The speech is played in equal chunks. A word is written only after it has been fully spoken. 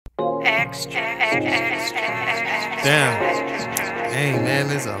Damn. Hey, man,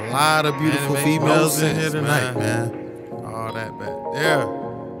 there's a lot of beautiful females in here tonight, man. All that back there.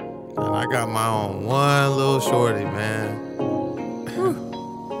 And I got my own one little shorty, man.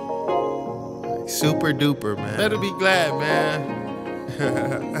 Like super duper, man. Better be glad, man.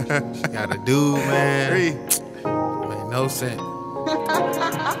 She got a dude, man. Made no sense.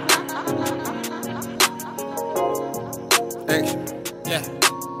 Extra. Yeah.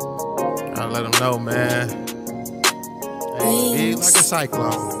 Gotta let them know, man. Hey, big like a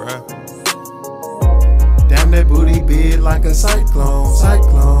cyclone, bruh. Damn, that booty big like a cyclone,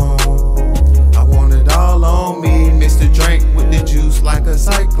 cyclone. I want it all on me. Mix the drink with the juice like a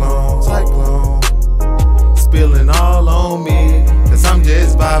cyclone, cyclone. Spilling all on me, cause I'm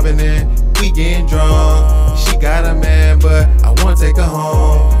just vibing in. We getting drunk. She got a man, but I wanna take her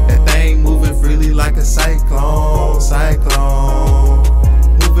home. That thing moving freely like a cyclone, cyclone.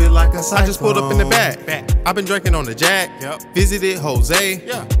 Move it like a cyclone. I just pulled up in the back. I've been drinking on the jack. Visited Jose.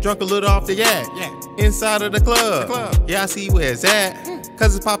 Drunk a little off the yak. Inside of the club. Yeah, I see where it's at.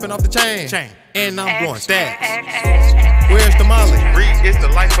 Cause it's popping off the chain. And I'm blowing stacks. Where's the Molly? Re is the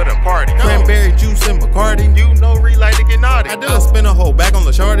life of the party. Cranberry juice and Bacardi. You know Re like to get naughty. I do. I spin a whole bag on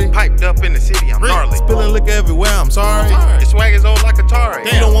the shorty. Piped up in the city, I'm gnarly. Spilling liquor everywhere, I'm sorry. Your swag is old like Atari.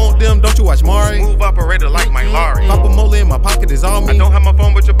 You don't want them, don't you watch Mari? Smooth operator like my Larry. Pop a mole in my pocket is all me. I don't have my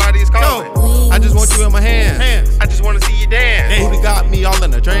phone, but your body is calling. I just want you in my hands. I just wanna see you dance. Booty got me all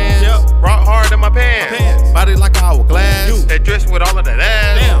in a trance. Rock hard in my pants. Body like an hourglass. That dress with all of that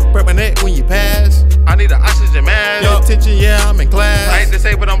ass. Prep my neck when you pass. I need an oxygen mask. Pay attention, yeah, I'm in class. I hate to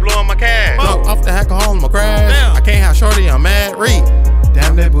say, but I'm blowing my cash. Off the alcohol in my crash. I can't have shorty, I'm mad. Read.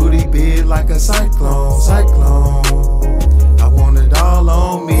 Damn, that booty big like a cyclone, cyclone. I want it all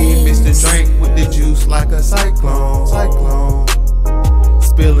on me. Mix the drink with the juice like a cyclone, cyclone.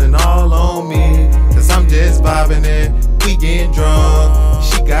 Spilling all on me, cause I'm just vibing in. We getting drunk.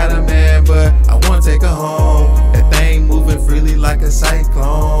 She got a man, but I wanna take her home. That thing moving freely like a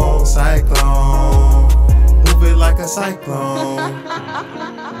cyclone, cyclone. Move it like a cyclone.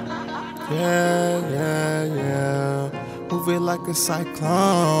 Yeah, yeah, yeah. Move it like a cyclone.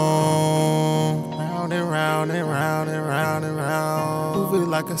 Round and round and round and round and round. Move it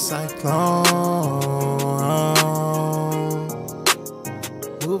like a cyclone.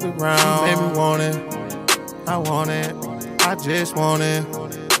 Move it round. She made me want it. I want it. I just want it.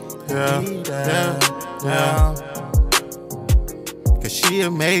 Yeah, yeah, yeah. Cause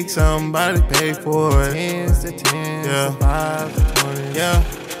she'll make somebody pay for it. 10s to 10s, yeah. 5s to 20s, yeah.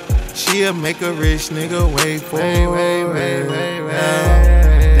 She'll make a rich nigga wait for it.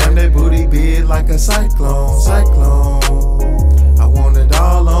 Damn, that booty big like a cyclone, cyclone. I want it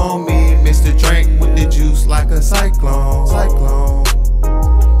all on me. Mix the drink with the juice like a cyclone, cyclone.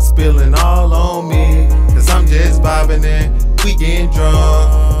 Spilling all on me, cause I'm just vibing in. We getting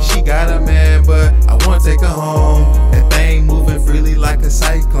drunk. She got a man, but I wanna take her home. That thing moving freely like a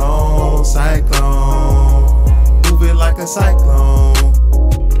cyclone, cyclone. Move it like a cyclone.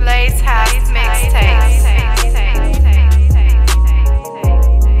 Blaze House Mixtape.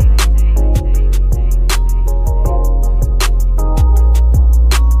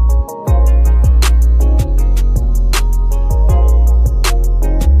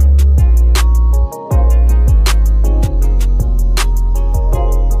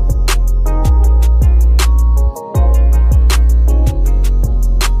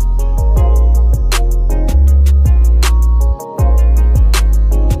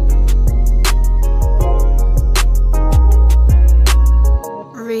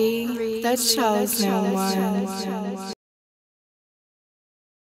 The chosen one.